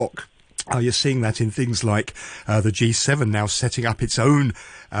You're seeing that in things like the G7 now setting up its own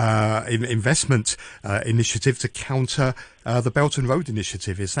investment initiative to counter the Belt and Road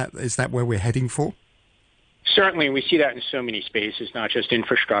Initiative. Is that where we're heading for? Certainly, we see that in so many spaces, not just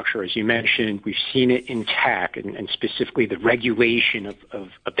infrastructure. As you mentioned, we've seen it in tech and specifically the regulation of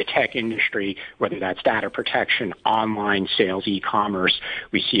the tech industry, whether that's data protection, online sales, e-commerce.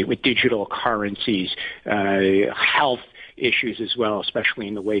 We see it with digital currencies, health issues as well, especially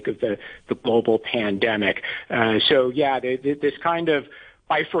in the wake of the global pandemic. This kind of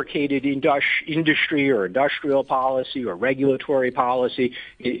bifurcated industry or industrial policy or regulatory policy,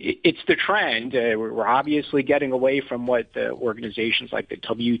 it's the trend. We're obviously getting away from what the organizations like the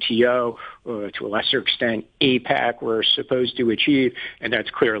WTO, to a lesser extent APEC, were supposed to achieve, and that's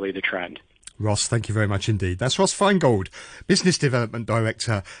clearly the trend. Ross, thank you very much indeed. That's Ross Feingold, Business Development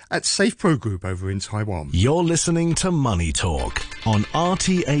Director at SafePro Group over in Taiwan. You're listening to Money Talk on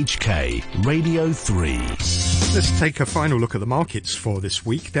RTHK Radio 3. Let's take a final look at the markets for this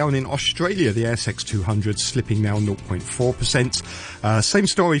week. Down in Australia, the ASX 200 slipping now 0.4%. Same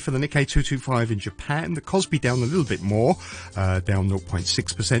story for the Nikkei 225 in Japan. The Kospi down a little bit more, down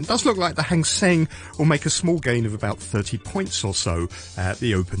 0.6%. Does look like the Hang Seng will make a small gain of about 30 points or so at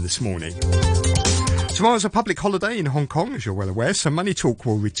the open this morning. Tomorrow's a public holiday in Hong Kong, as you're well aware, so Money Talk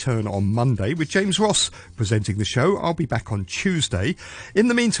will return on Monday with James Ross presenting the show. I'll be back on Tuesday. In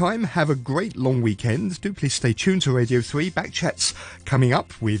the meantime, have a great long weekend. Do please stay tuned to Radio 3. Back chats coming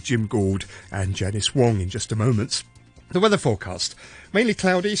up with Jim Gould and Janice Wong in just a moment. The weather forecast. Mainly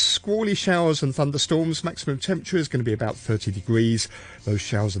cloudy, squally showers and thunderstorms. Maximum temperature is going to be about 30 degrees. Those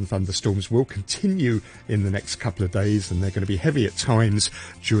showers and thunderstorms will continue in the next couple of days, and they're going to be heavy at times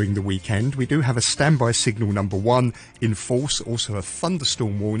during the weekend. We do have a standby signal number 1 in force, also a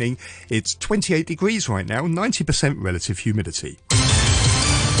thunderstorm warning. It's 28 degrees right now, 90% relative humidity.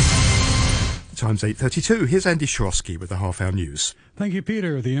 Time's 8:32. Here's Andy Shorosky with the half-hour news. Thank you,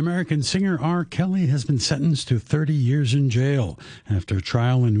 Peter. The American singer R. Kelly has been sentenced to 30 years in jail after a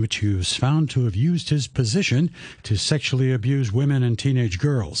trial in which he was found to have used his position to sexually abuse women and teenage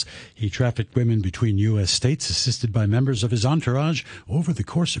girls. He trafficked women between U.S. states, assisted by members of his entourage, over the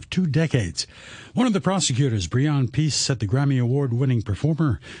course of 2 decades. One of the prosecutors, Breon Peace, said the Grammy Award-winning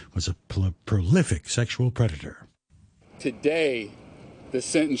performer was a prolific sexual predator. Today, the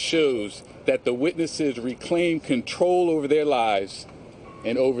sentence shows that the witnesses reclaim control over their lives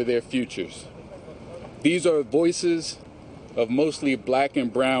and over their futures. These are voices of mostly black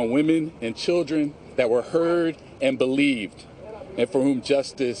and brown women and children that were heard and believed, and for whom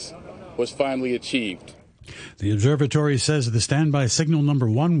justice was finally achieved. The observatory says the standby signal number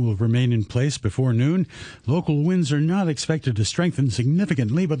 1 will remain in place before noon. Local winds are not expected to strengthen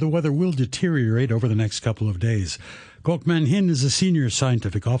significantly, but the weather will deteriorate over the next couple of days. Kok Man Hin is a senior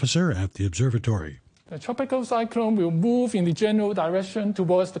scientific officer at the observatory. The tropical cyclone will move in the general direction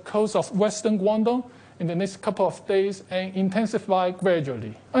towards the coast of western Guangdong in the next couple of days and intensify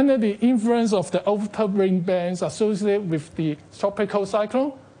gradually. Under the influence of the outer rain bands associated with the tropical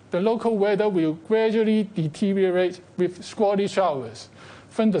cyclone, the local weather will gradually deteriorate with squally showers,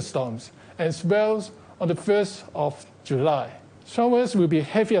 thunderstorms, as well on the 1st of July. Showers will be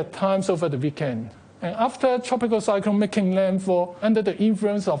heavy at times over the weekend. And after tropical cyclone making landfall under the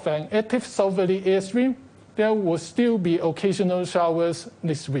influence of an active southerly airstream, there will still be occasional showers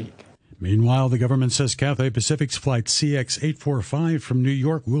this week. Meanwhile, the government says Cathay Pacific's flight CX-845 from New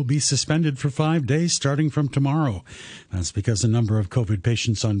York will be suspended for 5 days starting from tomorrow. That's because the number of COVID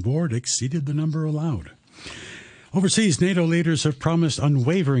patients on board exceeded the number allowed. Overseas, NATO leaders have promised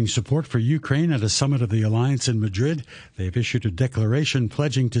unwavering support for Ukraine at a summit of the alliance in Madrid. They've issued a declaration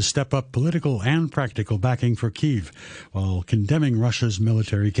pledging to step up political and practical backing for Kyiv, while condemning Russia's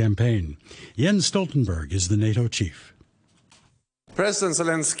military campaign. Jens Stoltenberg is the NATO chief. President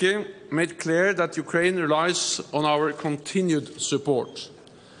Zelensky made clear that Ukraine relies on our continued support,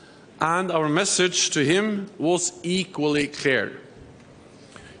 and our message to him was equally clear.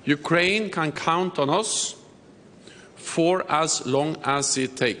 Ukraine can count on us for as long as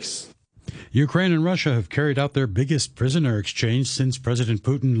it takes. Ukraine and Russia have carried out their biggest prisoner exchange since President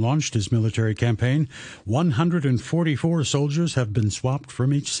Putin launched his military campaign. 144 soldiers have been swapped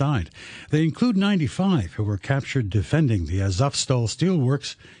from each side. They include 95 who were captured defending the Azovstal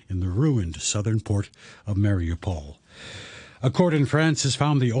steelworks in the ruined southern port of Mariupol. A court in France has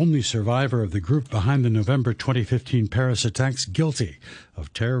found the only survivor of the group behind the November 2015 Paris attacks guilty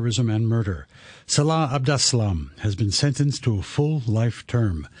of terrorism and murder. Salah Abdeslam has been sentenced to a full life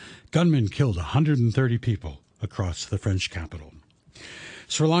term. Gunmen killed 130 people across the French capital.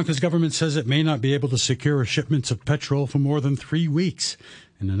 Sri Lanka's government says it may not be able to secure shipments of petrol for more than 3 weeks.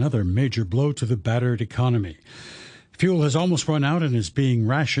 in another major blow to the battered economy. Fuel has almost run out and is being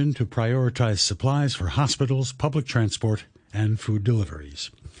rationed to prioritize supplies for hospitals, public transport, and food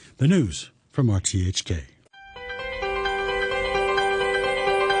deliveries. The news from RTHK.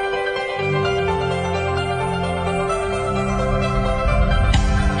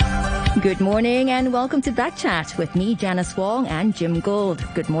 Good morning and welcome to Backchat with me, Janice Wong, and Jim Gould.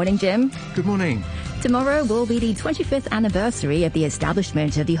 Good morning, Jim. Good morning. Tomorrow will be the 25th anniversary of the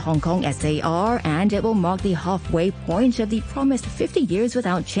establishment of the Hong Kong SAR, and it will mark the halfway point of the promised 50 years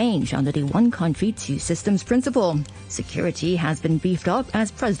without change under the one country, two systems principle. Security has been beefed up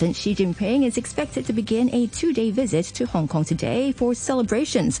as President Xi Jinping is expected to begin a 2-day visit to Hong Kong today for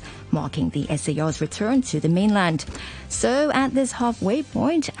celebrations, marking the SAR's return to the mainland. So at this halfway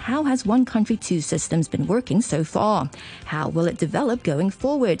point, how has one country, two systems been working so far? How will it develop going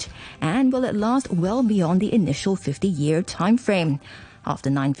forward? And will it last well beyond the initial 50-year time frame?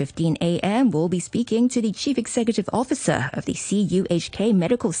 After 9:15 a.m., we'll be speaking to the Chief Executive Officer of the CUHK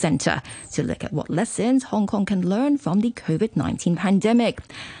Medical Center to look at what lessons Hong Kong can learn from the COVID-19 pandemic.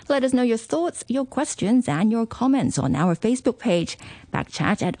 Let us know your thoughts, your questions, and your comments on our Facebook page,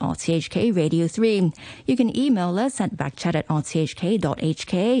 Backchat at RTHK Radio 3. You can email us at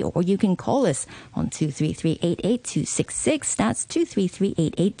backchat@rthk.hk, or you can call us on 233-88266. That's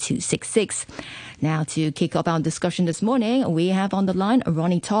 233-88266. Now, to kick off our discussion this morning, we have on the line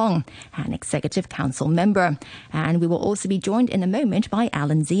Ronny Tong, an Executive Council member. And we will also be joined in a moment by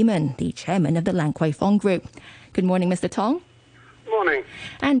Allan Zeman, the Chairman of the Fong Group. Good morning, Mr. Tong. Morning.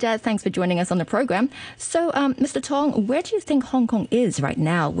 And thanks for joining us on the program. So, Mr. Tong, where do you think Hong Kong is right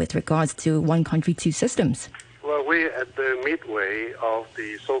now with regards to one country, two systems? Well, we're at the midway of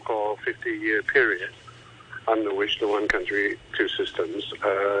the so-called 50-year period under which the one country, two systems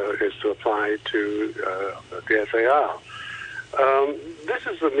is to apply to the SAR. This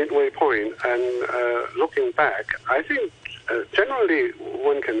is the midway point, and looking back, I think generally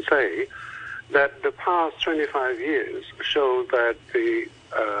one can say that the past 25 years show that the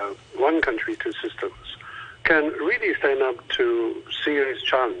one country, two systems can really stand up to serious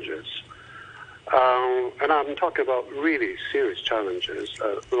challenges. And I'm talking about really serious challenges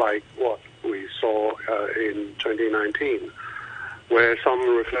like what we saw in 2019, where some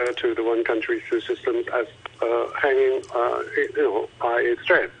refer to the one country, two systems as hanging, by its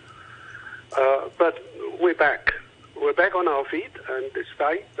thread. But we're back. We're back on our feet, and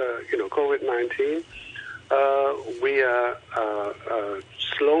despite, COVID-19, we are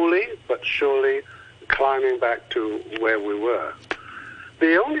slowly but surely climbing back to where we were.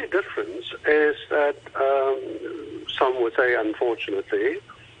 The only difference is that some would say, unfortunately,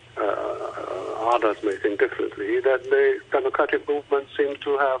 others may think differently, that the democratic movement seems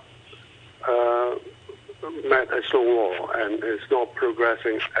to have met a stone wall and is not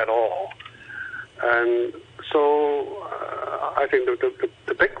progressing at all. And so I think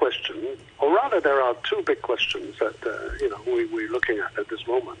the big question, or rather there are two big questions that we're looking at this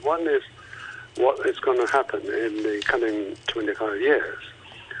moment. One is what is going to happen in the coming 25 years.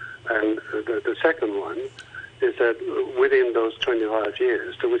 And the second one is that within those 25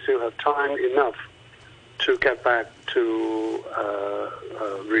 years, do we still have time enough to get back to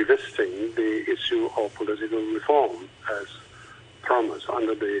revisiting the issue of political reform as promised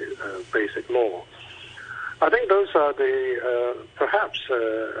under the Basic Law? I think those are the perhaps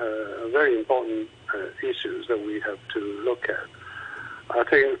very important issues that we have to look at. I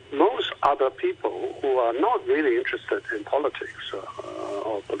think most other people who are not really interested in politics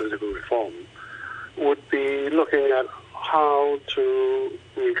or political reform would be looking at how to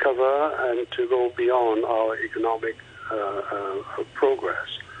recover and to go beyond our economic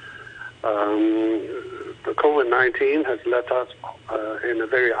progress. The COVID-19 has left us in a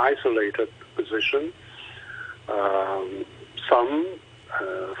very isolated position. Some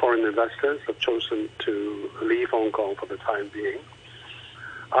foreign investors have chosen to leave Hong Kong for the time being.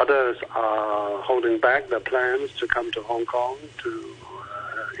 Others are holding back their plans to come to Hong Kong to,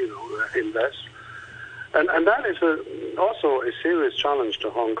 invest. And that is also a serious challenge to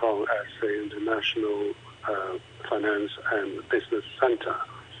Hong Kong as the international finance and business center.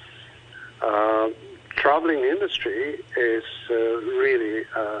 Traveling industry is really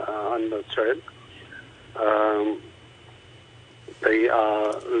under threat. They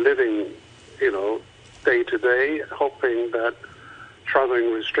are living, day to day, hoping that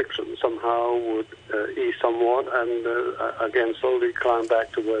traveling restrictions somehow would ease somewhat and again slowly climb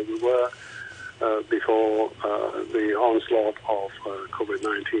back to where we were before the onslaught of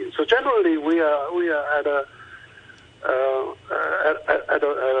COVID-19. So generally we are at a at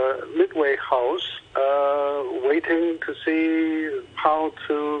a midway house, waiting to see how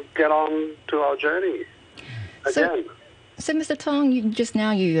to get on to our journey again. So, Mr. Tong,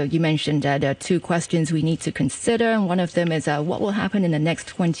 you mentioned there are two questions we need to consider, and one of them is what will happen in the next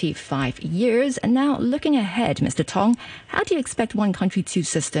 25 years. And now, looking ahead, Mr. Tong, how do you expect one country, two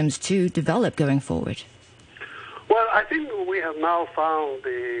systems to develop going forward? Well, I think we have now found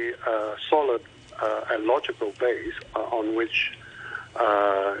the solid and logical base on which,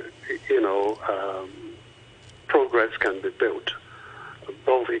 progress can be built,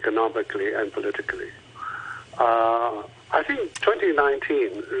 both economically and politically. I think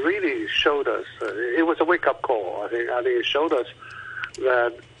 2019 really showed us, it was a wake-up call. I think it showed us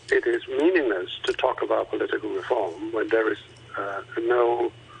that it is meaningless to talk about political reform when there is no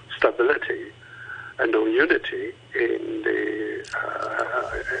stability and no unity in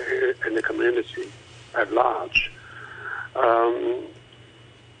the community at large.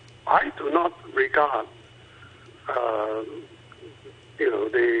 I do not regard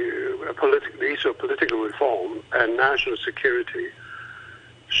the issue of political reform and national security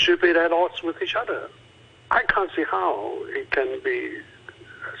should be at odds with each other. I can't see how it can be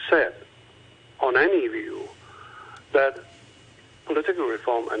said on any view that political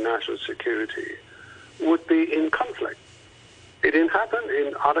reform and national security would be in conflict. It didn't happen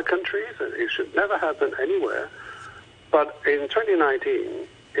in other countries, and it should never happen anywhere. But in 2019,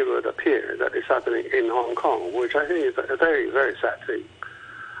 it would appear that it's happening in Hong Kong, which I think is a very, very sad thing.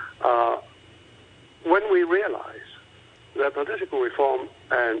 When we realize that political reform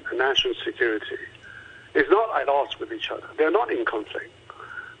and national security is not at odds with each other, they're not in conflict,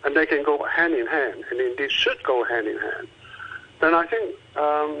 and they can go hand in hand, and indeed should go hand in hand, then I think,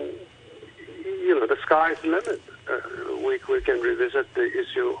 the sky is the limit. We can revisit the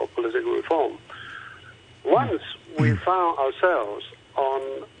issue of political reform. Once we found ourselves on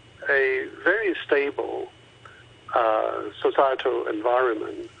a very stable societal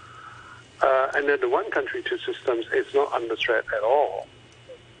environment, and that the one country, two systems is not under threat at all,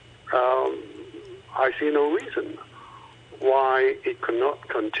 I see no reason why it could not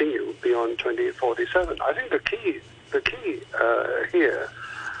continue beyond 2047. I think the key here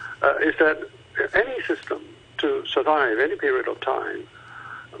is that any system to survive any period of time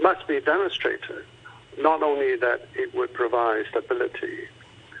must be demonstrated not only that it would provide stability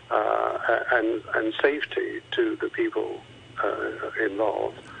and safety to the people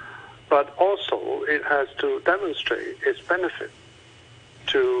involved, but also it has to demonstrate its benefit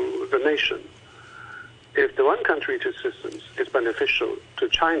to the nation. If the one country, two systems is beneficial to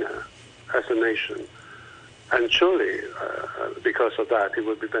China as a nation, and surely because of that it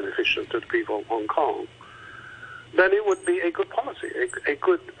would be beneficial to the people of Hong Kong, then it would be a good policy, a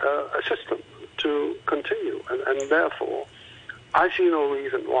good system to continue. And therefore, I see no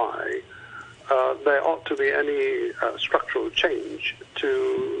reason why there ought to be any structural change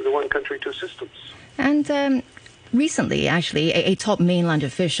to the one country, two systems. And recently, actually, a top mainland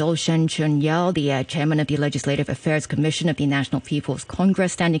official, Shen Chunyao, the chairman of the Legislative Affairs Commission of the National People's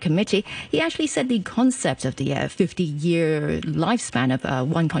Congress Standing Committee, he actually said the concept of the 50-year lifespan of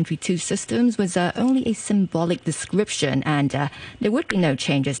one country, two systems was only a symbolic description, and there would be no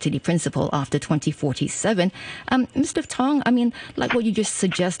changes to the principle after 2047. Mr. Tong, I mean, like what you just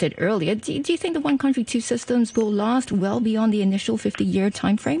suggested earlier, do you think the one country, two systems will last well beyond the initial 50-year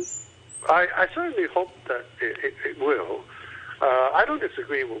time frame? I certainly hope that it will. I don't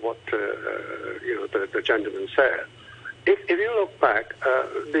disagree with what the gentleman said. If you look back,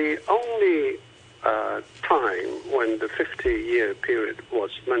 the only time when the 50-year period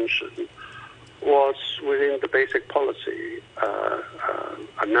was mentioned was within the basic policy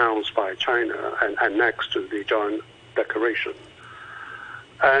announced by China and annexed to the Joint Declaration.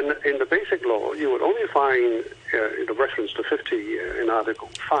 And in the basic law, you would only find the reference to 50-year in Article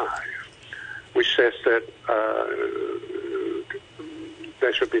 5, which says that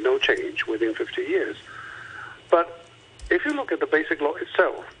there should be no change within 50 years. But if you look at the basic law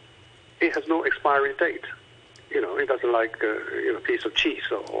itself, it has no expiry date. It doesn't like a piece of cheese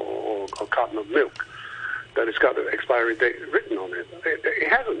or a carton of milk that has got an expiry date written on it. It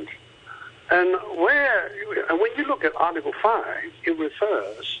hasn't. And when you look at Article 5, it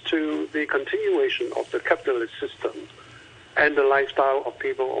refers to the continuation of the capitalist system and the lifestyle of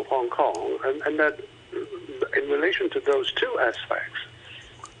people of Hong Kong, and that in relation to those two aspects,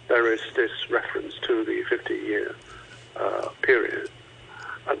 there is this reference to the 50-year period.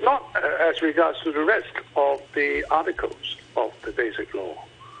 Not as regards to the rest of the articles of the basic law.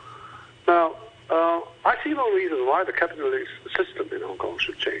 Now, I see no reason why the capitalist system in Hong Kong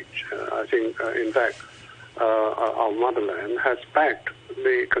should change. I think, in fact, our motherland, has backed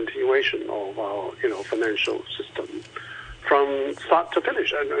the continuation of our financial system from start to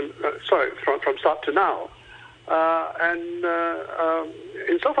finish, from start to now.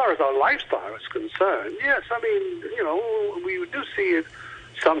 Insofar as our lifestyle is concerned, yes, I mean, we do see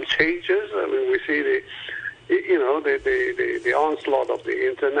some changes. I mean, we see the onslaught of the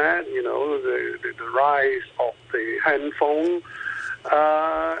internet, the rise of the handphone,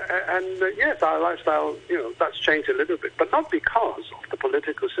 and yes, our lifestyle, that's changed a little bit, but not because of the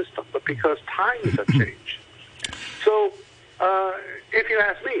political system, but because times have changed. So, if you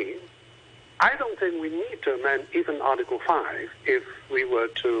ask me, I don't think we need to amend even Article 5 if we were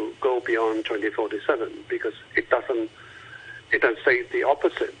to go beyond 2047, because it doesn't say the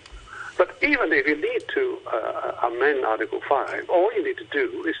opposite. But even if you need to amend Article 5, all you need to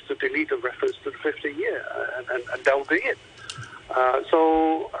do is to delete the reference to the 50-year, and that will be it.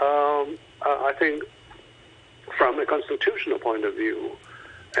 I think from a constitutional point of view,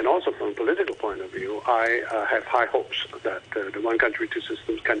 and also from a political point of view, I have high hopes that the one country, two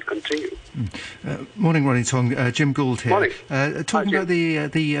systems can continue. Morning, Ronny, Tong. Jim Gould here. Morning. Talking about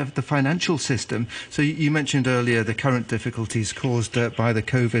the financial system. So you mentioned earlier the current difficulties caused by the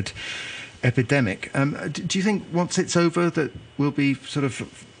COVID epidemic. Do you think once it's over that we'll be sort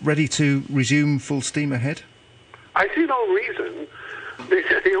of ready to resume full steam ahead? I see no reason.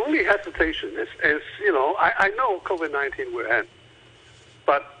 The only hesitation is I know COVID-19 will end,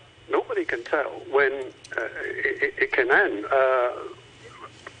 but nobody can tell when it can end.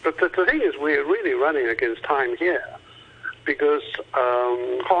 But the thing is, we're really running against time here, because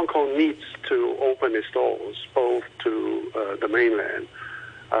Hong Kong needs to open its doors both to the mainland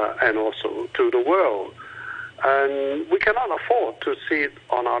and also to the world. And we cannot afford to sit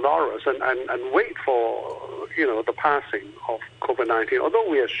on our laurels and wait for the passing of COVID-19, although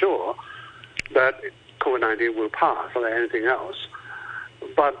we are sure that COVID-19 will pass or anything else.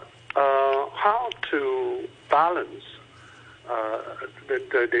 But how to balance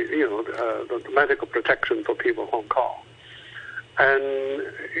the medical protection for people in Hong Kong, and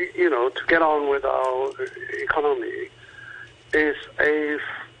to get on with our economy is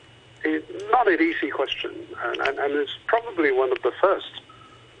not an easy question, and it's probably one of the first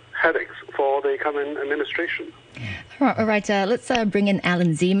headaches for the coming administration. All right, let's bring in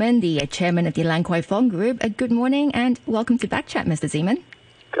Allan Zeman, the chairman of the Allan Kwai Fong Group. Good morning and welcome to Backchat, Mr. Zeman.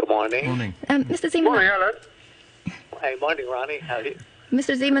 Good morning. Morning. Mr. Zeman. Morning, Allan. Hey, morning, Ronny. How are you?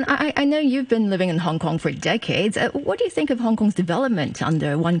 Mr. Zeman, I know you've been living in Hong Kong for decades. What do you think of Hong Kong's development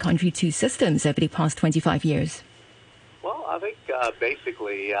under one country, two systems over the past 25 years? Well, I think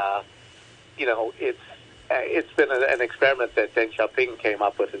basically, it's been an experiment that Deng Xiaoping came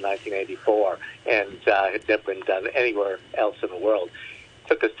up with in 1984 and had never been done anywhere else in the world. It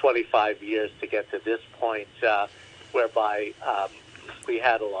took us 25 years to get to this point whereby we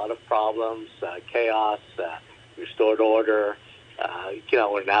had a lot of problems, chaos, restored order.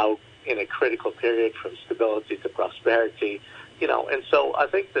 We're now in a critical period from stability to prosperity, and so I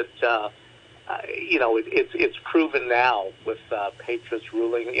think that it's proven now with Pey-chou's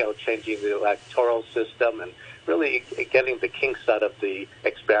ruling, changing the electoral system and really getting the kinks out of the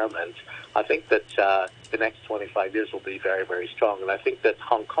experiment. I think that the next 25 years will be very, very strong. And I think that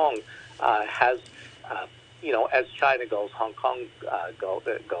Hong Kong has, as China goes, Hong Kong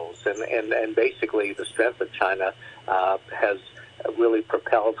goes. And basically the strength of China has really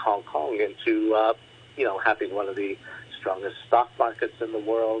propelled Hong Kong into, having one of the strongest stock markets in the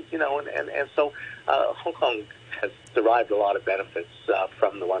world, and so Hong Kong has derived a lot of benefits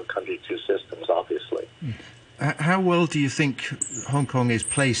from the one country, two systems, obviously. How well do you think Hong Kong is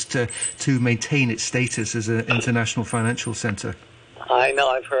placed to maintain its status as an international financial centre? I know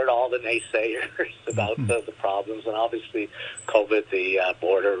I've heard all the naysayers about the problems, and obviously COVID, the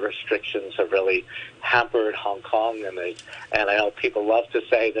border restrictions have really hampered Hong Kong, and I know people love to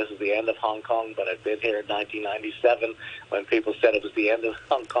say this is the end of Hong Kong, but I've been here in 1997 when people said it was the end of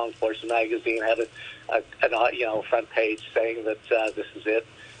Hong Kong. Fortune magazine had a front page saying that this is it.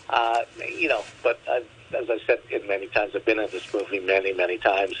 But as I said many times, I've been in this movie many, many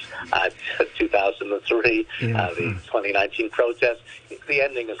times. 2003, the 2019 protests. The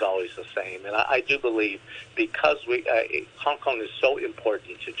ending is always the same, and I do believe because Hong Kong is so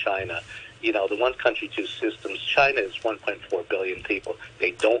important to China, the one country, two systems. China is 1.4 billion people.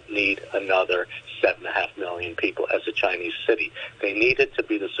 They don't need another 7.5 million people as a Chinese city. They need it to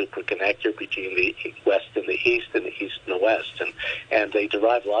be the super connector between the West and the East and the East and the West. And they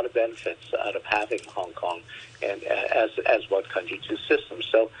derive a lot of benefits out of having Hong Kong and as one country, two systems.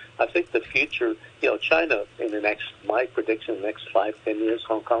 So I think the future, China my prediction, the next 5-10 years,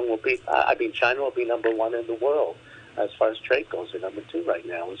 China will be number one in the world as far as trade goes. They're number two right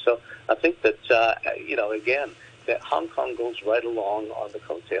now. And so I think that, again, that Hong Kong goes right along on the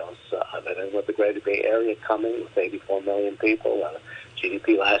coattails of it. And with the Greater Bay Area coming with 84 million people,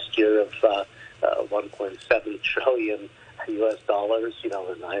 GDP last year of $1.7 trillion U.S. dollars,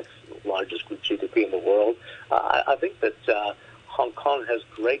 the ninth largest group GDP in the world. I think that Hong Kong has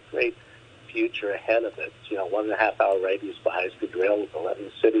great future ahead of it. 1.5-hour radius by high-speed rail with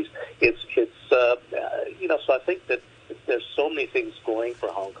 11 cities. So I think that there's so many things going for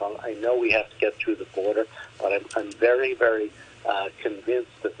Hong Kong. I know we have to get through the border, but I'm very, very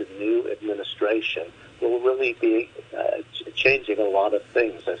convinced that the new administration will really be changing a lot of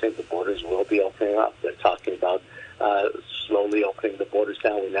things. I think the borders will be opening up. They're talking about slowly opening the borders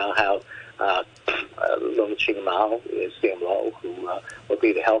down. We now have Lung Ching-mao, CMO, who will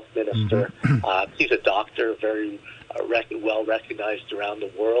be the health minister. He's a doctor, very well recognized around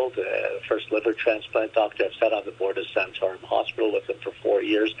the world. First liver transplant doctor. I've sat on the board of Santorum Hospital with him for 4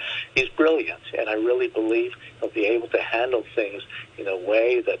 years. He's brilliant, and I really believe he'll be able to handle things in a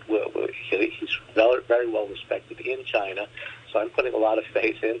way that he's very well respected in China. So I'm putting a lot of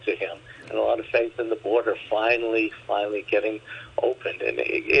faith into him and a lot of faith in the border finally getting opened. And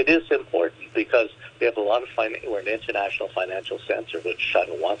it is important because we have a lot of we're an international financial center, which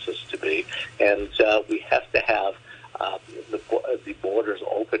China wants us to be, and we have to have the borders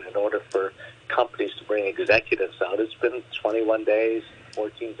open in order for companies to bring executives out. It's been 21 days,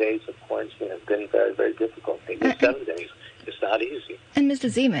 14 days of quarantine. It's been very, very difficult. Maybe 7 days. It's not easy. And Mr.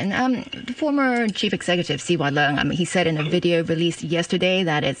 Zeman, the former chief executive, C.Y. Leung, he said in a video released yesterday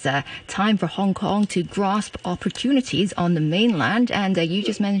that it's time for Hong Kong to grasp opportunities on the mainland. And you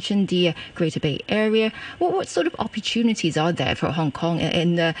just mentioned the Greater Bay Area. What sort of opportunities are there for Hong Kong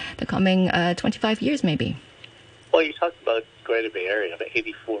in the coming 25 years, maybe? Well, you talked about Greater Bay Area, about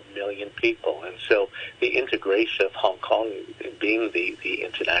 84 million people. And so the integration of Hong Kong being the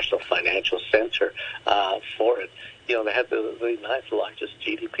international financial center for it, they have the ninth largest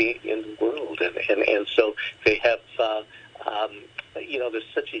GDP in the world. And so they have, there's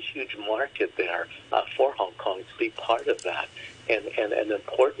such a huge market there for Hong Kong to be part of that. And an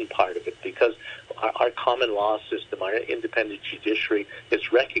important part of it, because our common law system, our independent judiciary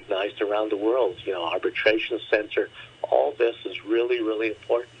is recognized around the world. Arbitration center, all this is really, really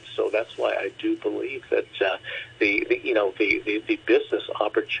important. So that's why I do believe that the business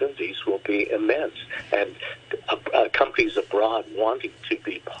opportunities will be immense, and companies abroad wanting to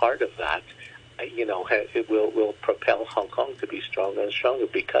be part of that. It will propel Hong Kong to be stronger and stronger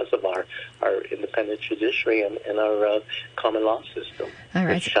because of our independent judiciary and our common law system,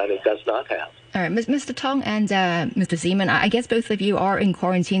 which China does not have. All right, Mr. Tong and Mr. Zeman, I guess both of you are in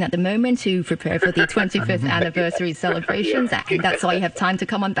quarantine at the moment to prepare for the 25th anniversary celebrations, and that's why you have time to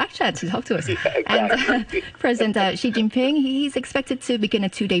come on Backchat to talk to us. Yeah, exactly. And President Xi Jinping, he's expected to begin a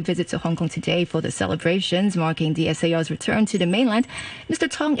 2-day visit to Hong Kong today for the celebrations marking the SAR's return to the mainland. Mr.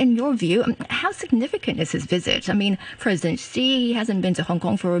 Tong, in your view, how significant is his visit? I mean, President Xi hasn't been to Hong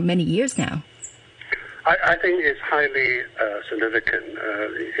Kong for many years now. I think it's highly significant.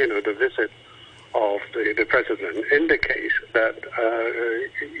 The visit of the president indicates that,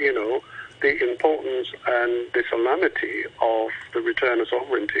 the importance and the solemnity of the return of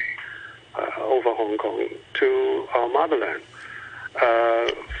sovereignty over Hong Kong to our motherland.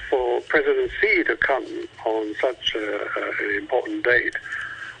 For President Xi to come on such an important date,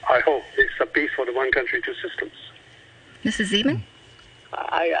 I hope it's a peace for the one country, two systems. Mrs. Zeman?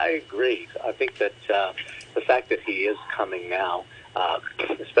 I agree. I think that the fact that he is coming now,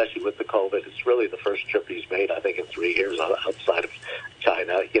 especially with the COVID, it's really the first trip he's made, I think, in 3 years outside of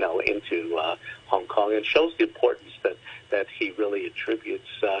China, into Hong Kong, and shows the importance that he really attributes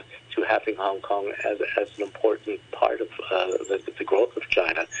to having Hong Kong as an important part of the growth of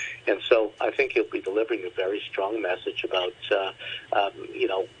China. And so I think he'll be delivering a very strong message about,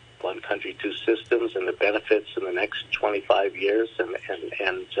 one country, two systems, and the benefits in the next 25 years,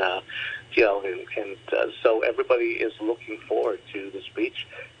 so everybody is looking forward to the speech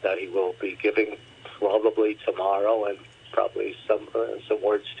that he will be giving probably tomorrow and probably some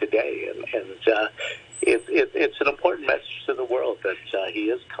words today, and it's an important message to the world that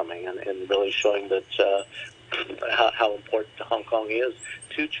he is coming and really showing that how important Hong Kong is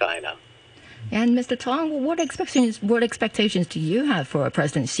to China. And Mr. Tong, what expectations do you have for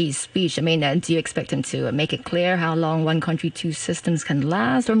President Xi's speech? I mean, do you expect him to make it clear how long one country, two systems can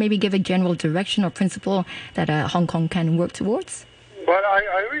last, or maybe give a general direction or principle that Hong Kong can work towards? Well,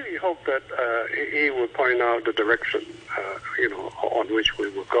 I really hope that he will point out the direction, on which we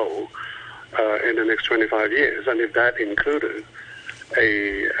will go in the next 25 years, and if that included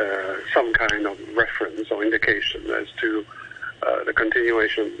some kind of reference or indication as to the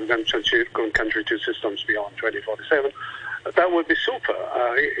continuation of country two systems beyond 2047, that would be super.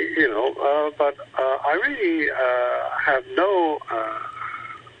 But I really have no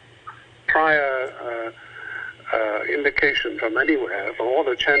prior indication from anywhere, from all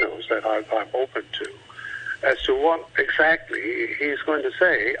the channels that I've opened to, as to what exactly he's going to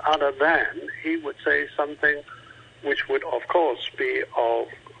say, other than he would say something which would, of course, be of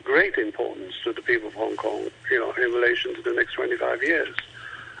great importance to the people of Hong Kong, in relation to the next 25 years.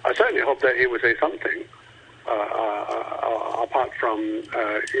 I certainly hope that he would say something apart from,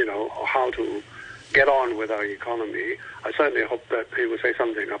 how to get on with our economy. I certainly hope that he would say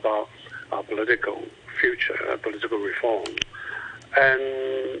something about our political future, political reform, and,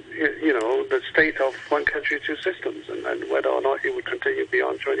 the state of one country, two systems, and whether or not it would continue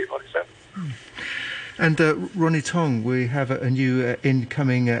beyond 2047. And Ronny Tong, we have a new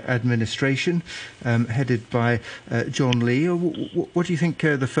incoming administration headed by John Lee. What do you think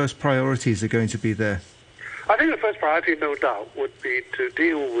the first priorities are going to be there? I think the first priority, no doubt, would be to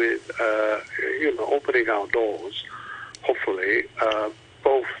deal with, opening our doors, hopefully,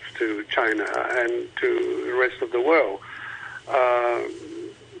 both to China and to the rest of the world.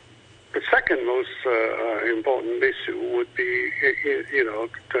 The second most important issue would be,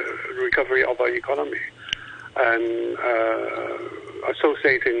 the recovery of our economy, and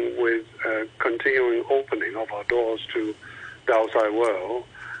associating with continuing opening of our doors to the outside world.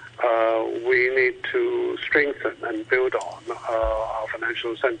 We need to strengthen and build on our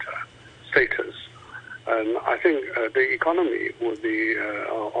financial center status. And I think the economy will be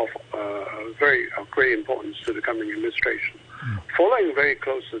of great importance to the coming administration. Following very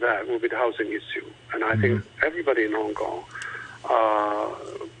close to that will be the housing issue. And I think everybody in Hong Kong are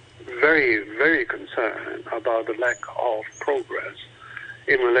very, very concerned about the lack of progress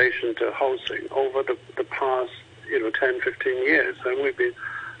in relation to housing over the past 10, 15 years. And we've been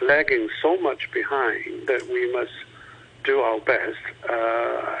lagging so much behind that we must do our best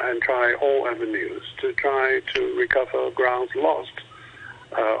and try all avenues to try to recover grounds lost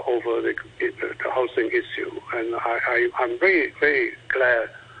over the housing issue. And I'm very, very glad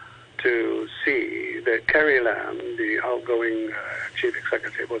to see that Carrie Lam, the outgoing chief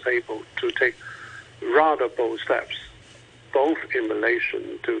executive, was able to take rather bold steps, both in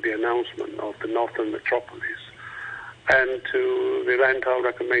relation to the announcement of the Northern Metropolis and to the Lantau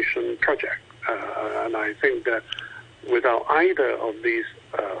Reclamation Project. And I think that without either of these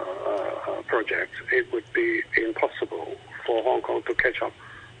projects, it would be impossible for Hong Kong to catch up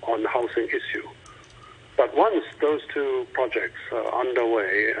on the housing issue. But once those two projects are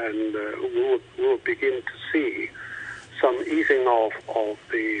underway, and we will begin to see some easing off of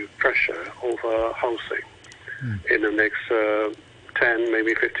the pressure over housing in the next 10,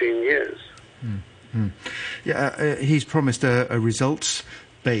 maybe 15 years. Yeah, he's promised a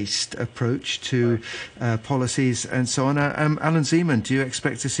results-based approach to policies and so on. Allan Zeman, do you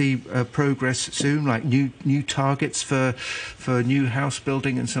expect to see progress soon, like new targets for new house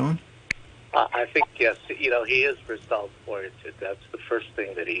building and so on? I think, yes. He is result-oriented. That's the first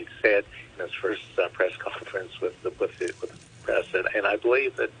thing that he said in his first press conference with the press. And I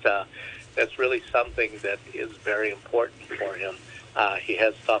believe that that's really something that is very important for him. He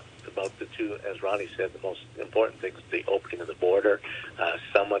has talked about the two, as Ronny said, the most important things: the opening of the border,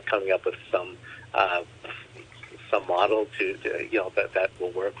 someone coming up with some model to that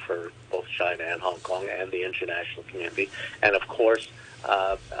will work for both China and Hong Kong and the international community, and of course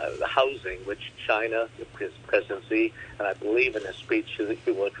the housing, which China, his presidency, and I believe in his speech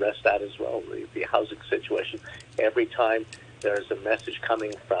he will address that as well. The housing situation. Every time there's a message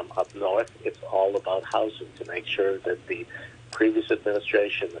coming from up north, it's all about housing, to make sure that the previous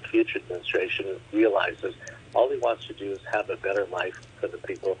administration, the future administration, realizes all he wants to do is have a better life for the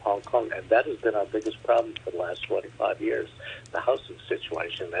people of Hong Kong. And that has been our biggest problem for the last 25 years, the housing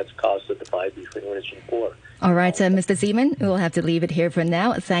situation. That's caused the divide between rich and poor. All right, Mr. Zeman, we'll have to leave it here for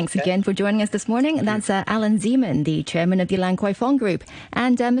now. Thanks again for joining us this morning. That's Allan Zeman, the chairman of the Allan Kwai Fong Group.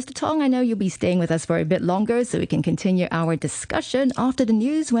 And Mr. Tong, I know you'll be staying with us for a bit longer so we can continue our discussion after the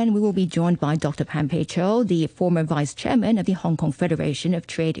news, when we will be joined by Dr. Pey-chyou, the former vice chairman of the Hong Kong Federation of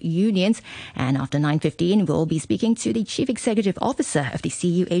Trade Unions. And after 9:15, we'll be speaking to the chief executive officer of the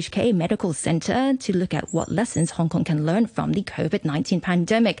CUHK Medical Center to look at what lessons Hong Kong can learn from the COVID-19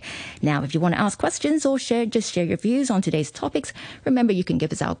 pandemic. Now, if you want to ask questions or share your views on today's topics, remember you can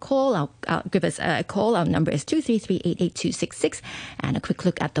give us our call. Give us a call. Our number is 233-88266. And a quick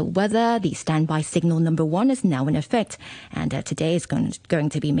look at the weather. The standby signal number 1 is now in effect. And today is going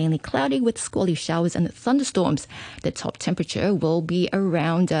to be mainly cloudy with squally showers and thunderstorms. The top temperature will be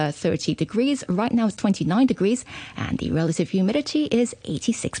around 30 degrees. Right now it's 29 degrees. And the relative humidity is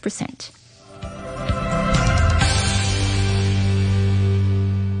 86%.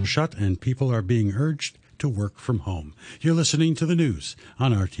 Shut and people are being urged to work from home. You're listening to the news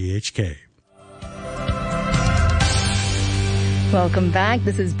on RTHK. Welcome back.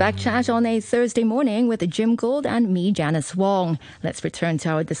 This is Backchat on a Thursday morning with Jim Gould and me, Janice Wong. Let's return to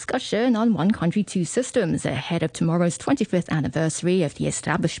our discussion on One Country, Two Systems ahead of tomorrow's 25th anniversary of the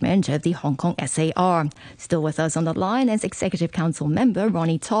establishment of the Hong Kong SAR. Still with us on the line is Executive Council member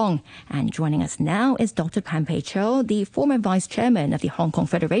Ronny Tong. And joining us now is Dr. Pey-chyou, the former Vice Chairman of the Hong Kong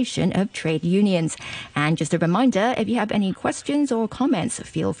Federation of Trade Unions. And just a reminder, if you have any questions or comments,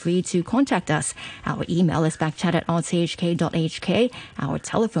 feel free to contact us. Our email is backchat@rthk.hk. Our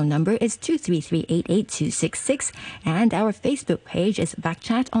telephone number is 233-88266, and our Facebook page is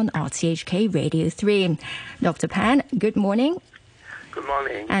Backchat on RTHK Radio 3. Dr. Pan, good morning. Good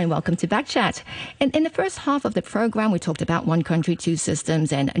morning. And welcome to Backchat. In the first half of the program, we talked about One Country, Two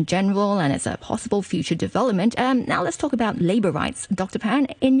Systems in general and its a possible future development. Now let's talk about labour rights. Dr. Pan,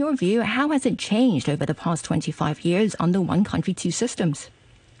 in your view, how has it changed over the past 25 years under One Country, Two Systems?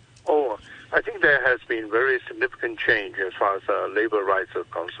 I think there has been very significant change as far as labor rights are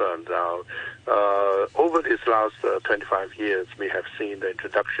concerned. Over these last 25 years, we have seen the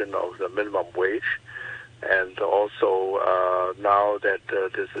introduction of the minimum wage, and also now that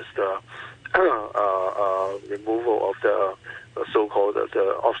this is the removal of the so-called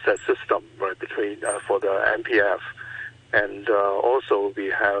the offset system, right, between for the MPF, and also we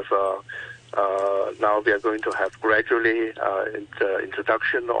have. Now we are going to have gradually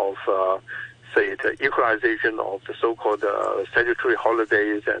introduction of, say, the equalization of the so-called statutory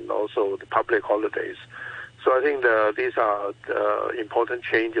holidays and also the public holidays. So I think these are important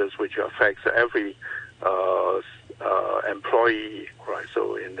changes which affects every employee, right?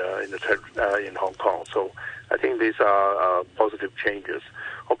 So in Hong Kong. So I think these are positive changes.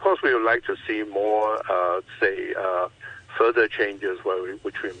 Of course, we would like to see more, further changes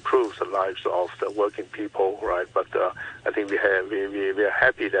which will improve the lives of the working people, right? But I think we are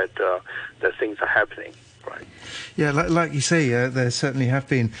happy that things are happening, right? Yeah, like you say, there certainly have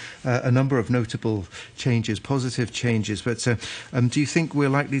been a number of notable changes, positive changes. But do you think we're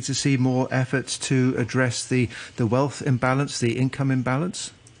likely to see more efforts to address the wealth imbalance, the income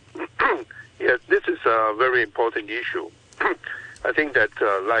imbalance? Yeah, this is a very important issue. I think that,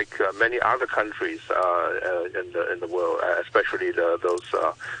 like many other countries in the world, especially those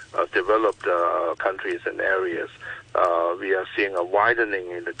developed countries and areas, we are seeing a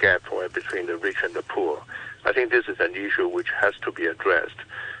widening in the gap between the rich and the poor. I think this is an issue which has to be addressed.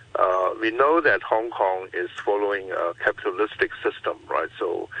 We know that Hong Kong is following a capitalistic system, right?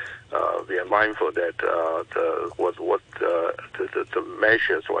 So we are mindful that the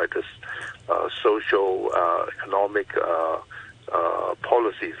measures, right, this social economic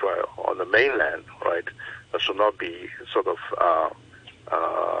policies, right, on the mainland, right, should not be sort of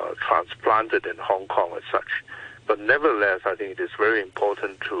transplanted in Hong Kong as such. But nevertheless, I think it is very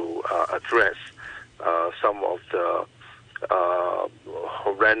important to address some of the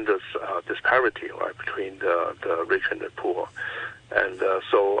horrendous disparity, right, between the rich and the poor. And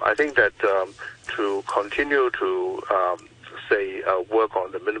so I think that to continue to work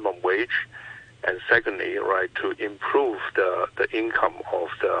on the minimum wage, and secondly, right, to improve the income of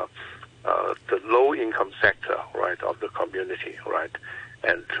the low income sector, right, of the community, right,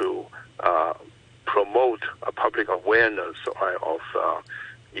 and to promote a public awareness, right, of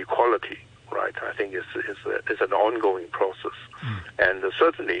equality, right. I think it's an ongoing process, and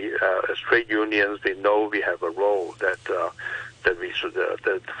certainly as trade unions, we know we have a role that we should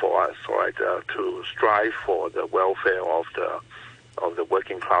that for us, right, to strive for the welfare of the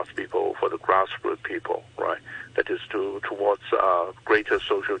working class people, for the grassroots people, right? That is towards greater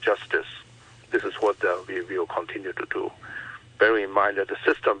social justice. This is what we will continue to do. Bearing in mind that the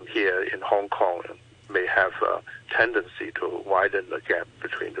system here in Hong Kong may have a tendency to widen the gap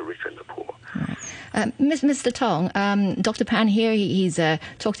between the rich and the poor. Mr. Tong, Dr. Pan here, he's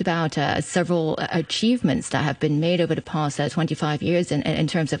talked about several achievements that have been made over the past 25 years in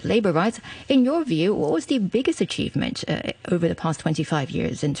terms of labor rights. In your view, what was the biggest achievement over the past 25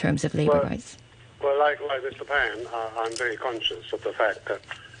 years in terms of labor rights? Well, like Mr. Pan, I'm very conscious of the fact that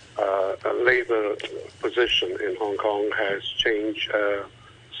the Labour position in Hong Kong has changed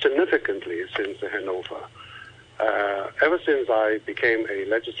significantly since the handover. Ever since I became a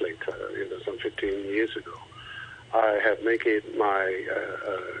legislator, some 15 years ago, I have made it my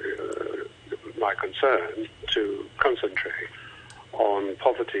concern to concentrate on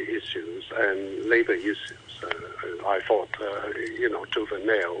poverty issues and labour issues. I fought, tooth and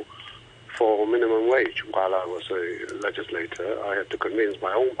nail for minimum wage while I was a legislator. I had to convince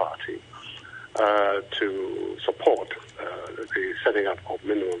my own party to support the setting up of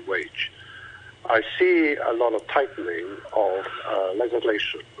minimum wage. I see a lot of tightening of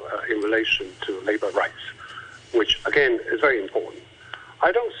legislation in relation to labour rights, which again is very important.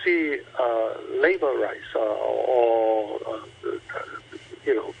 I don't see labour rights or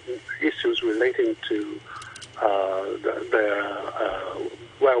issues relating to their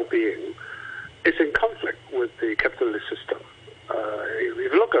well-being is in conflict with the capitalist system.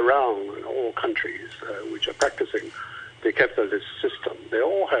 If you look around in all countries which are practicing the capitalist system, they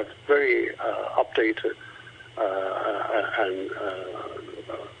all have very updated and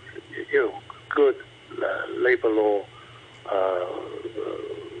good labour law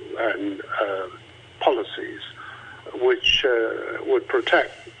and policies which would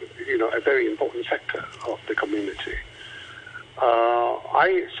protect a very important sector of the community.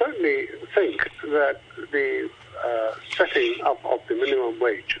 I certainly think that the setting up of the minimum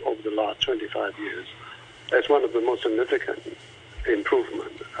wage over the last 25 years is one of the most significant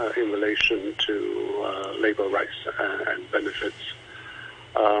improvements in relation to labour rights and benefits.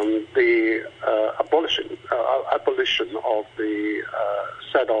 The abolition of the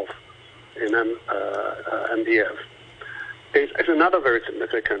set-off in MDF is another very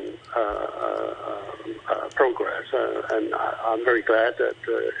significant progress, and I'm very glad that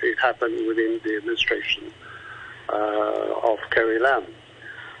it happened within the administration of Carrie Lam.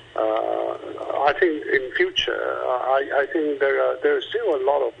 I think in future, I think there is still a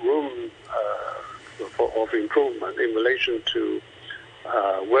lot of room of improvement in relation to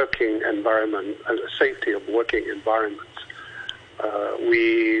working environment and the safety of working environments.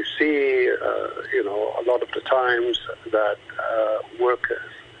 We see, a lot of the times that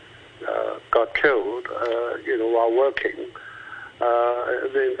workers got killed, while working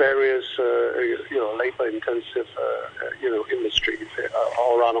in various, labor-intensive, industries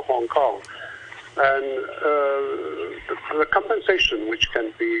all around Hong Kong. And the compensation which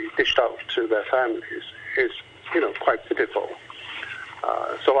can be dished out to their families is, quite pitiful.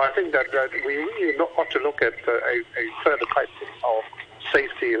 So I think that we really ought to look at a further tightening of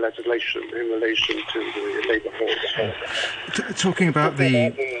safety legislation in relation to the labour force. Talking about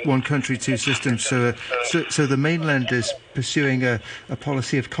the one country, two systems, so the mainland is pursuing a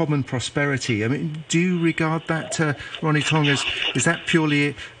policy of common prosperity. I mean, do you regard that, Ronny Tong, is that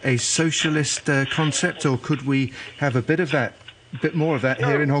purely a socialist concept, or could we have a bit more of that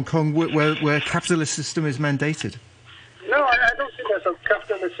here in Hong Kong, where capitalist system is mandated? No, I don't think there's a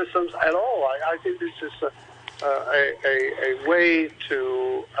capitalist system at all. I think this is a way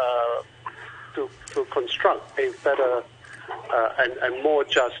to construct a better and more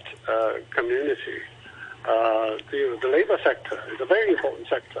just community. The labour sector is a very important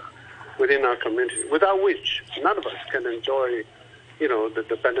sector within our community, without which none of us can enjoy,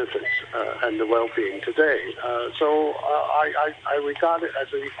 the benefits and the well-being today. So I regard it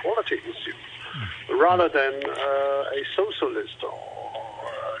as an equality issue, rather than a socialist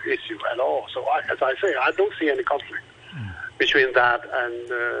issue at all. So as I say, I don't see any conflict between that and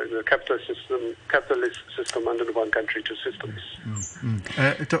the capitalist system under the one country, two systems.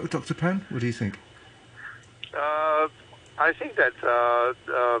 Dr. Pan, what do you think? I think that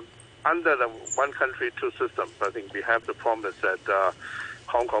under the one country, two systems, I think we have the promise that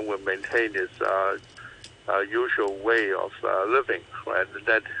Hong Kong will maintain its usual way of living, right?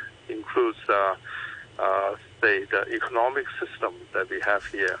 That includes the economic system that we have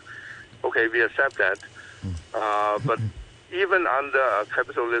here. Okay, we accept that. But even under a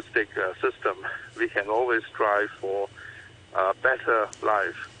capitalistic system, we can always strive for a better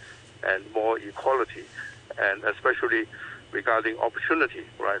life and more equality, and especially regarding opportunity,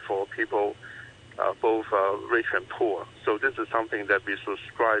 right, for people, both rich and poor. So this is something that we should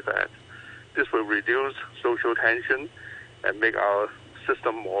strive at. This will reduce social tension and make our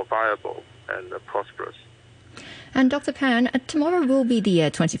system more viable and prosperous. And Dr. Pan, tomorrow will be the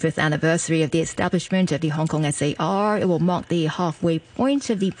 25th anniversary of the establishment of the Hong Kong SAR. It will mark the halfway point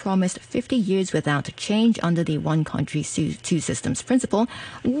of the promised 50 years without change under the one country, two systems principle.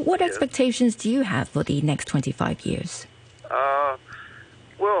 What expectations do you have for the next 25 years?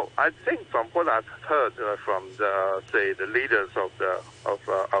 Well, I think from what I've heard from the leaders of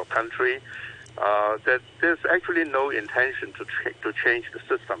our country, that there's actually no intention to change the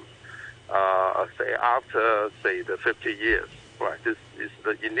system. After the 50 years, right? This is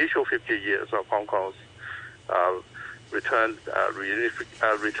the initial 50 years of Hong Kong's return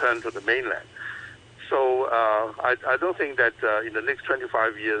to the mainland. So I don't think that in the next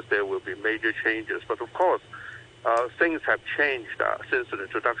 25 years there will be major changes. But of course, things have changed since the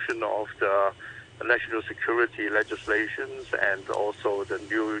introduction of the national security legislations and also the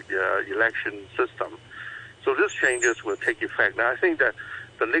new election system. So these changes will take effect. Now I think that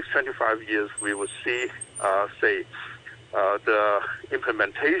the next 25 years we will see, the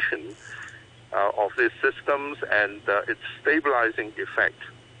implementation of these systems and its stabilizing effect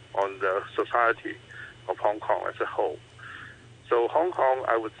on the society of Hong Kong as a whole. So Hong Kong,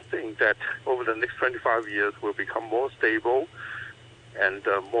 I would think that over the next 25 years will become more stable and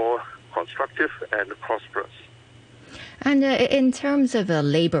more constructive and prosperous. And in terms of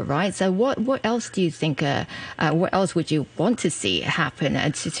labor rights, what else do you think, what else would you want to see happen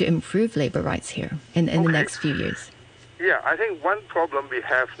to improve labor rights here in the next few years? Yeah, I think one problem we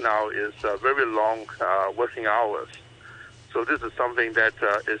have now is very long working hours. So this is something that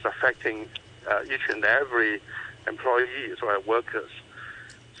is affecting each and every employees or workers.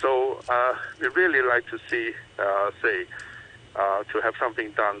 So we really like to see, to have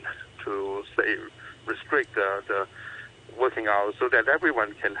something done to, restrict the working hours so that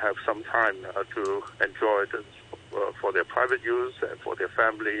everyone can have some time to enjoy this for their private use and for their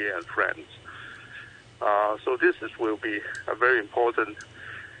family and friends. So this will be a very important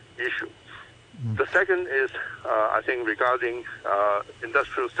issue. The second is, I think, regarding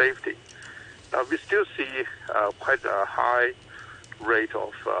industrial safety. We still see quite a high rate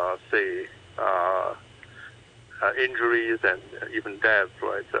of, injuries and even death,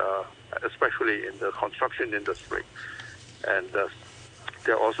 right? Especially in the construction industry. And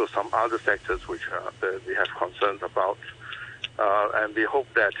there are also some other sectors which that we have concerns about. And we hope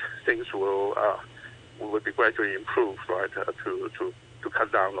that things will be gradually improved, right, to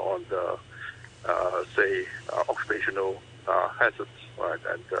cut down on the, occupational hazards, right,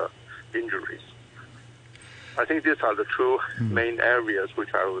 and injuries. I think these are the two main areas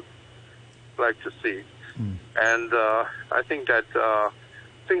which I would like to see. And I think that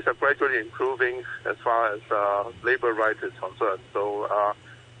things are gradually improving as far as labor rights is concerned. So,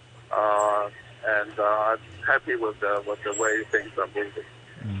 and I'm happy with the way things are moving.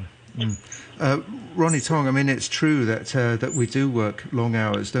 Ronny, Tong, I mean, it's true that we do work long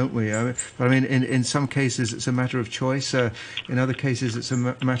hours, don't we? But I mean, in some cases it's a matter of choice. In other cases it's a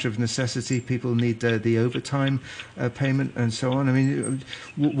matter of necessity. People need the overtime payment and so on. I mean,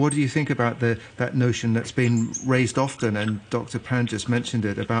 what do you think about that notion that's been raised often, and Dr. Pan just mentioned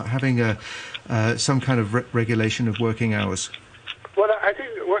it, about having some kind of regulation of working hours? Well, I think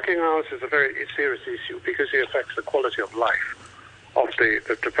working hours is a very serious issue because it affects the quality of life of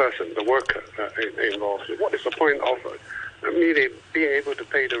the person, the worker involved. What is the point of merely being able to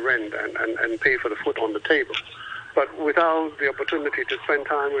pay the rent and pay for the food on the table, but without the opportunity to spend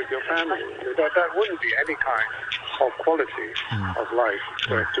time with your family? That wouldn't be any kind of quality of life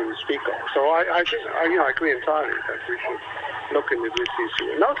to speak of. So I think I agree entirely that we should look into this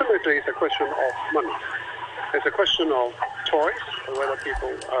issue. And ultimately, it's a question of money. It's a question of choice, whether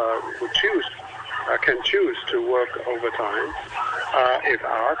people can choose to work overtime if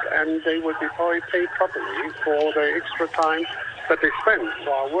asked, and they would be probably paid properly for the extra time that they spend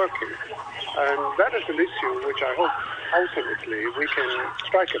while working. And that is an issue which I hope ultimately we can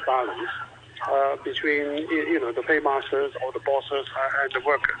strike a balance between the paymasters or the bosses and the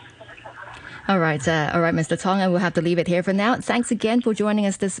workers. All right, Mr. Tong, I will have to leave it here for now. Thanks again for joining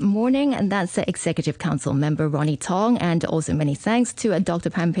us this morning. And that's Executive Council member Ronny Tong. And also many thanks to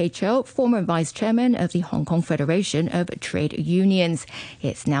Dr. Pey-chyou, former Vice Chairman of the Hong Kong Federation of Trade Unions.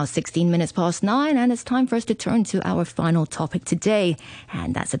 It's now 16 minutes past 9, and it's time for us to turn to our final topic today.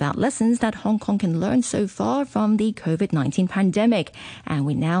 And that's about lessons that Hong Kong can learn so far from the COVID-19 pandemic. And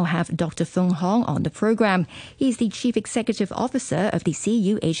we now have Dr. Fong on the program. He's the Chief Executive Officer of the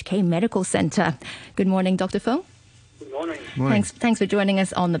CUHK Medical Centre. Good morning, Dr. Fong. Good morning. Thanks for joining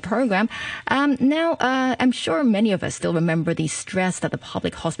us on the program. Now, I'm sure many of us still remember the stress that the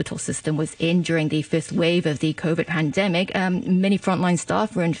public hospital system was in during the fifth wave of the COVID pandemic. Many frontline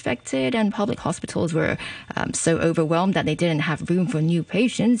staff were infected, and public hospitals were so overwhelmed that they didn't have room for new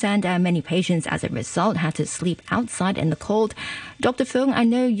patients, and many patients, as a result, had to sleep outside in the cold. Dr. Fong, I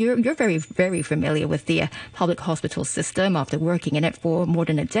know you're very, very familiar with the public hospital system after working in it for more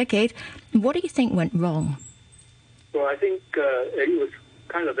than a decade. What do you think went wrong? Well, I think it was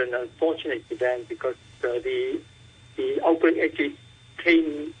kind of an unfortunate event because the outbreak actually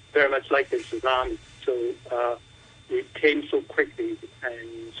came very much like the tsunami. So it came so quickly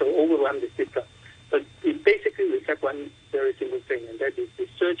and so overwhelmed the system. But it basically reflects one very simple thing, and that is the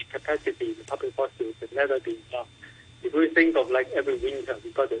surge capacity in the public hospitals has never been enough. If we think of like every winter,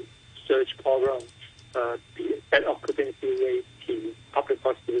 we got a surge problem, the bed occupancy rate in public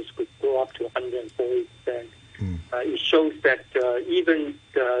hospitals could go up to 140%. It shows that even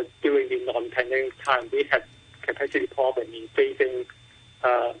during the non-pandemic time, we had capacity problem in facing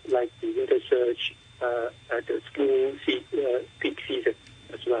like the winter surge, the school peak season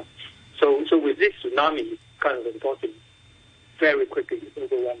as well. So with this tsunami, kind of unfortunately, very quickly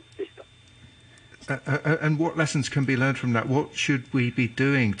overwhelmed the system. And what lessons can be learned from that? What should we be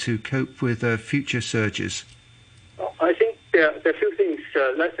doing to cope with future surges? I think there are a few things,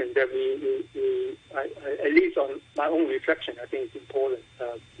 lessons that we at least on my own reflection, I think it's important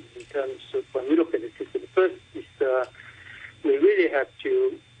in terms of when we look at the system. First is we really have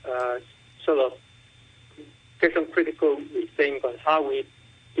to sort of get some critical rethink on how we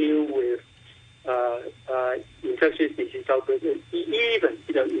deal with infectious disease outbreaks, even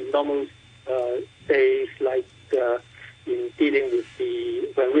in normal days, like in dealing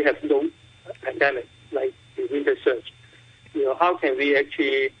with when we have no pandemic, like the winter surge. How can we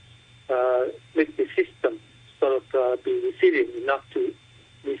actually make the system sort of be resilient enough to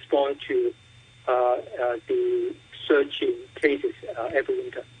respond to the surge in cases every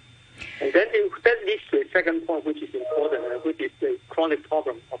winter? And then that leads to a second point, which is important, which is the chronic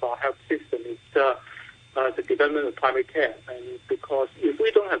problem of our health system, is the development of primary care. And because if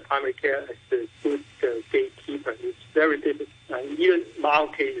we don't have primary care as a good gatekeeper, it's very difficult. And even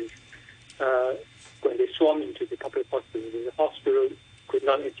mild cases, when they swarm into the public hospital, the hospital could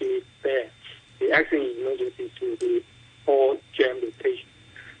not actually bear. The accident emergencies will be all jammed with patients.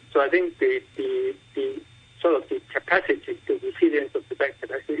 So I think the sort of the capacity, the resilience of the bed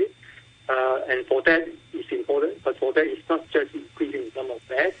capacity, and for that is important. But for that, it's not just increasing the number of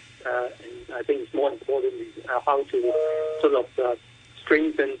beds. And I think it's more important is how to sort of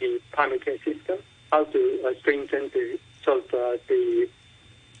strengthen the primary care system, how to strengthen the sort of the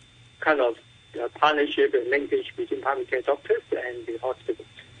kind of partnership and linkage between primary care doctors and the hospitals.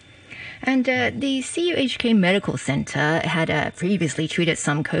 And the CUHK Medical Center had previously treated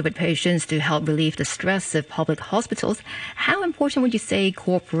some COVID patients to help relieve the stress of public hospitals. How important would you say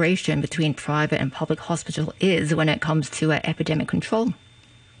cooperation between private and public hospital is when it comes to epidemic control?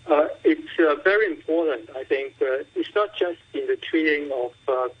 It's very important, I think. It's not just in the treating of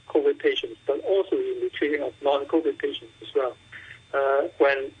COVID patients, but also in the treating of non-COVID patients as well.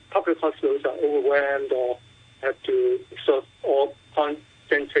 When public hospitals are overwhelmed or have to sort of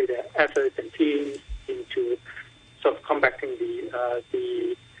concentrate their efforts and teams into sort of combating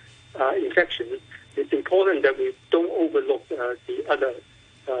the infection, it's important that we don't overlook the other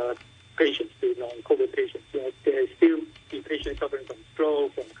patients, the non-COVID patients. There still be patients suffering from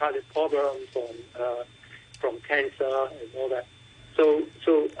stroke, from cardiac problems, from cancer, and all that.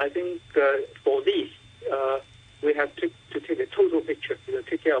 So I think for these, we have to take a total picture,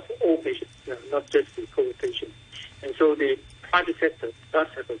 take care of all patients, not just the COVID patients. And so the private sector does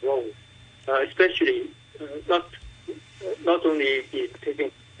have a role, especially not only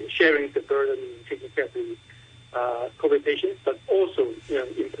in sharing the burden in taking care of the COVID patients, but also,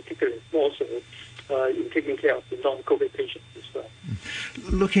 in particular, also in taking care of the non-COVID patients as well.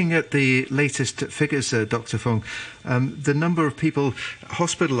 Looking at the latest figures, Dr. Fong, the number of people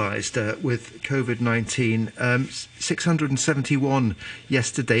hospitalised with COVID-19, 671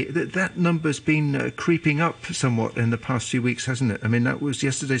 yesterday. That number's been creeping up somewhat in the past few weeks, hasn't it? I mean, that was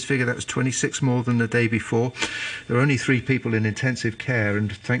yesterday's figure. That was 26 more than the day before. There are only 3 people in intensive care,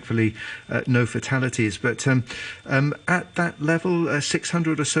 and thankfully no fatalities. But at that level,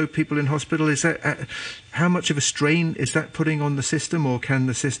 600 or so people in hospital, is that how much of a strain is that putting on the system, or can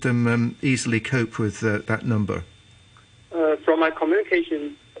the system easily cope with that number? From my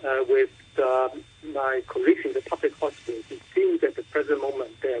communication with my colleagues in the public hospitals, it seems at the present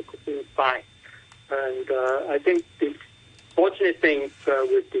moment they are coping fine. And I think the fortunate thing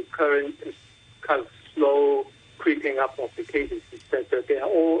with the current kind of slow creeping up of the cases is that they are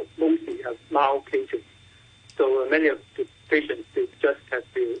all mostly mild cases. So many of the patients, they just have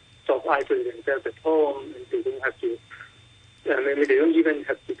to self-isolate themselves at home, and they don't have to, maybe they don't even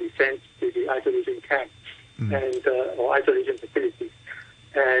have to be sent to the isolation camp and or isolation facilities.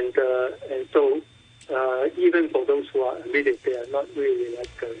 And so even for those who are admitted, they are not really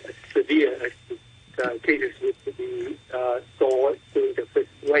like as severe as the cases used to be saw during the first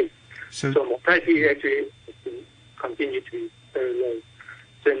wave. So mortality actually has been continued to be very low.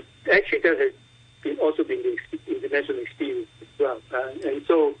 actually that has also been the international experience as well. And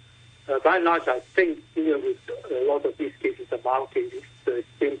so, by and large, I think with a lot of these cases are mild cases, it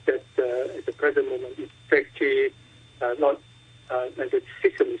seems that at the present moment it's actually not, and the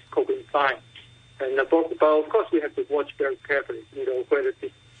system is coping fine. And but of course, we have to watch very carefully, whether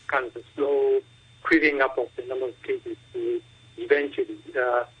this kind of a slow creeping up of the number of cases will eventually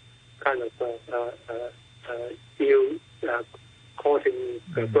kind of still causing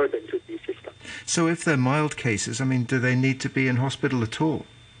a burden to the system. So if they're mild cases, do they need to be in hospital at all?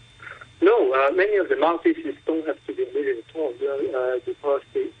 No, many of the mild cases don't have to be admitted at all because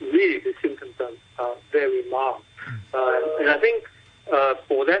the symptoms are very mild. And I think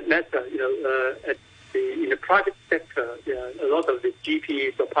for that matter, in the private sector, a lot of the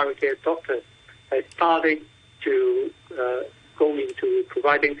GPs or primary care doctors have started to go into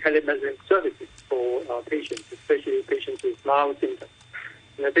providing telemedicine services for patients, especially patients with mild symptoms.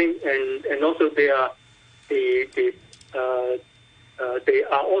 And I think, and also they are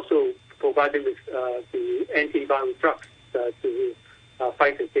also providing with the antiviral drugs to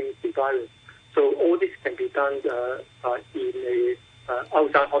fight against the virus. So all this can be done in a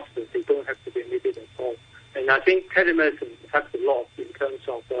outside hospital. They don't have to be admitted at all. And I think telemedicine helps a lot in terms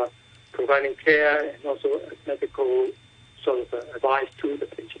of providing care and also medical sort of advice to the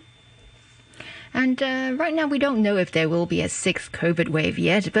patient. And right now we don't know if there will be a sixth COVID wave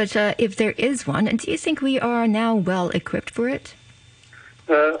yet, but if there is one, do you think we are now well equipped for it?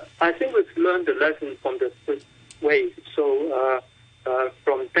 I think we've learned the lesson from the first wave. So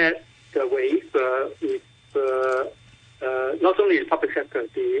from that wave, not only the public sector,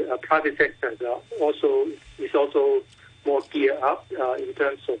 the private sector is also more geared up in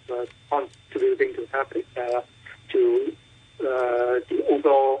terms of contributing to the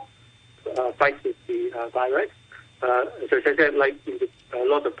overall fight with the virus. As I said, like a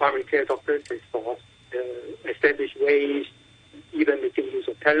lot of primary care doctors have established ways, even making use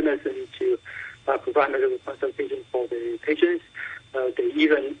of telemedicine to provide medical consultation for the patients. They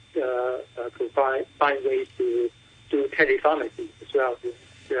even find ways to do telepharmacy as well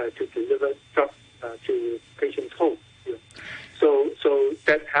to deliver drugs to patients' homes. So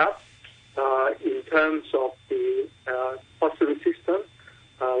that helps. In terms of the hospital system,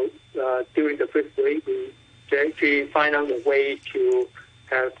 during the first wave, we actually find out a way to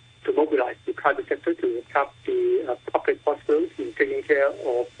mobilize the private sector to help the public hospitals in taking care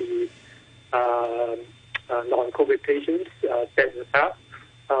of the non-COVID patients that will help.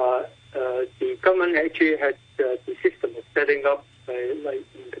 The government actually had the system of setting up, like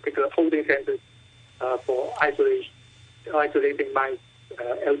in particular, holding centers for isolating my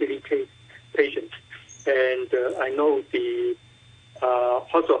elderly patients. And I know the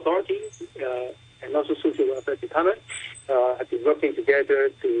hospital authorities and also social welfare department have been working together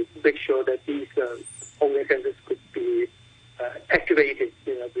to make sure that these holding centers could be activated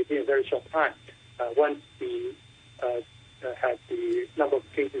within a very short time once we had the number of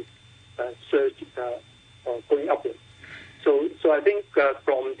cases surge going upwards. So I think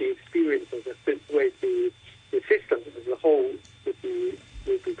from the experience of the fifth wave, the system as a whole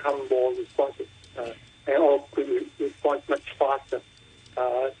will become more responsive and all could respond much faster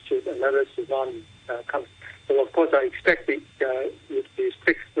should another tsunami come. So of course I expect if the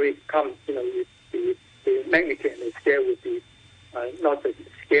sixth wave comes, the magnitude and the scale would be not as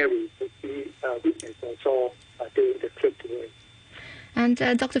scary as the weakness I saw during the fifth wave. And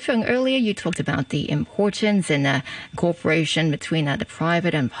Dr. Fong, earlier you talked about the importance in cooperation between the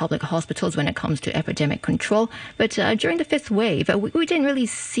private and public hospitals when it comes to epidemic control. But during the fifth wave, we didn't really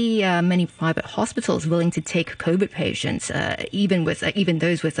see many private hospitals willing to take COVID patients, even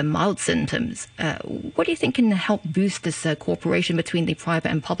those with mild symptoms. What do you think can help boost this cooperation between the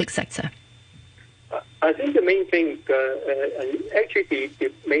private and public sector? I think the main thing, actually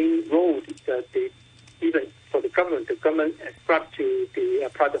the main role even for the government ascribed to the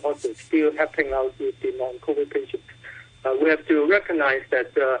private hospitals still helping out with the non-COVID patients. We have to recognize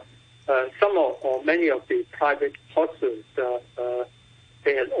that some or many of the private hospitals,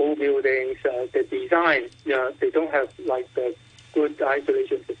 they have old buildings, the design, they don't have like the good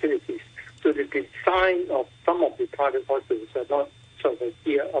isolation facilities. So the design of some of the private hospitals are not sort of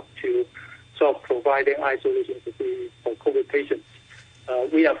geared up to sort of providing isolation facilities for COVID patients.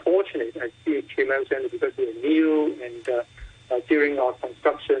 We are fortunate at Pey-chyou Medical Center because we are new, and during our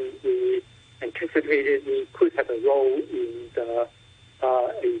construction, we anticipated we could have a role in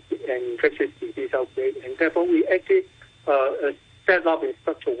an infectious disease outbreak, and therefore we actually set up in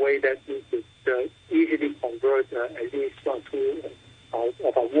such a way that we could easily convert at least 1 or 2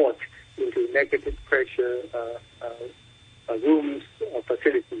 of our wards into negative pressure rooms or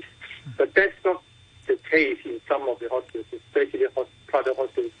facilities.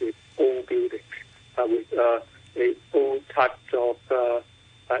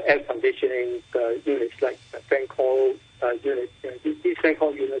 air conditioning units like fan call units. These fan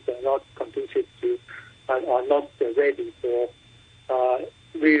call units are not conducive to, are not ready for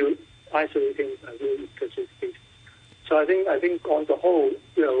real isolating real infectious cases. So I think on the whole,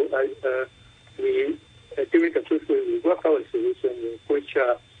 we during the truth we worked out a solution in which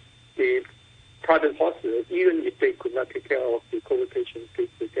the private hospitals, even if they could not take care of the COVID patients, they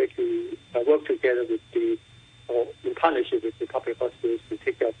could actually work together with or in partnership with the public hospitals to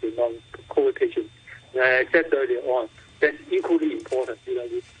take care of the non-COVID patients. And I said earlier on, that's equally important.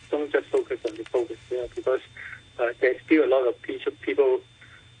 We don't just focus on the COVID, because there's still a lot of people,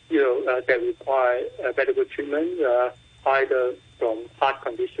 that require medical treatment, either from heart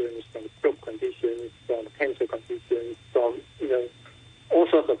conditions, from stroke conditions, from cancer conditions, from all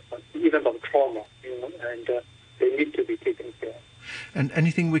sorts of, even from trauma, and they need to be taken care of. And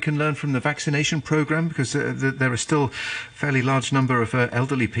anything we can learn from the vaccination program? Because there are still a fairly large number of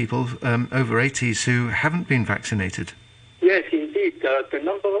elderly people over 80s who haven't been vaccinated. Yes, indeed.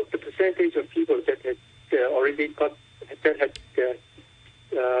 The percentage of people that had already got, that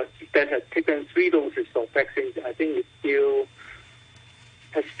had taken 3 doses of vaccines, I think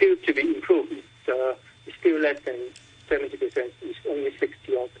has still to be improved. It's still less than 70%. It's only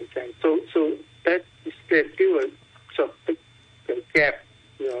 60-odd%. So there's still a sort of big gap,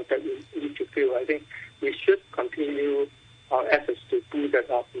 that we need to fill. I think we should continue our efforts to build that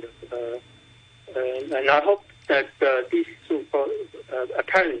up. And I hope that these so-called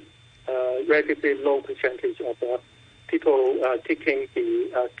apparent relatively low percentage of people taking the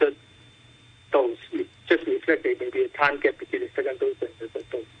third dose, it just reflects maybe a time gap between the second dose and the third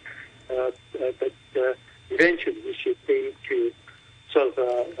dose. But eventually we should aim to sort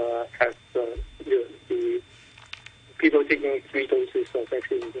of have the people taking 3 doses of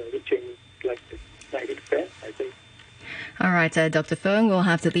vaccine reaching like 90%, I think. All right, Dr. Fong, we'll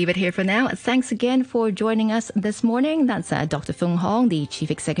have to leave it here for now. Thanks again for joining us this morning. That's Dr. Fong Hong, the Chief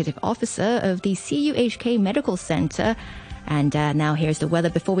Executive Officer of the CUHK Medical Center. And now here's the weather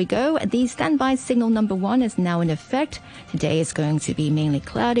before we go. The standby signal number 1 is now in effect. Today is going to be mainly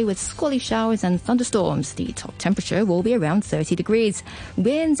cloudy with squally showers and thunderstorms. The top temperature will be around 30 degrees.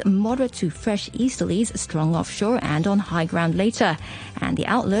 Winds moderate to fresh easterlies, strong offshore and on high ground later. And the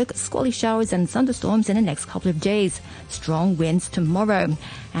outlook, squally showers and thunderstorms in the next couple of days. Strong winds tomorrow.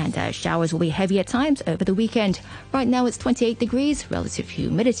 And showers will be heavy at times over the weekend. Right now it's 28 degrees, relative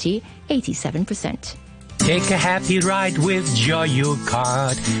humidity 87%. Take a happy ride with Joyo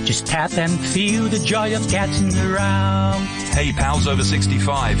Card. Just tap and feel the joy of getting around. Hey pals over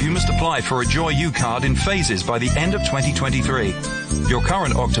 65, you must apply for a Joyo Card in phases by the end of 2023. Your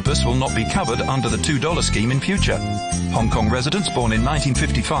current octopus will not be covered under the $2 scheme in future. Hong Kong residents born in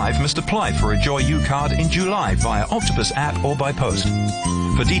 1955 must apply for a Joyo Card in July via Octopus app or by post.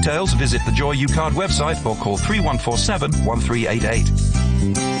 For details, visit the Joyo Card website or call 3147 1388.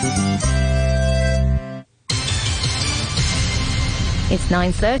 It's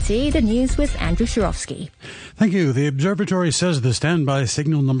 9:30, the news with Andrew Shirovsky. Thank you. The observatory says the standby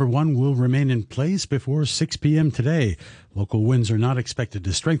signal number 1 will remain in place before 6 p.m. today. Local winds are not expected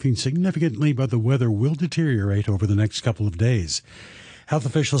to strengthen significantly, but the weather will deteriorate over the next couple of days. Health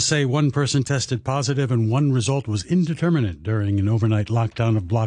officials say 1 person tested positive and 1 result was indeterminate during an overnight lockdown of Block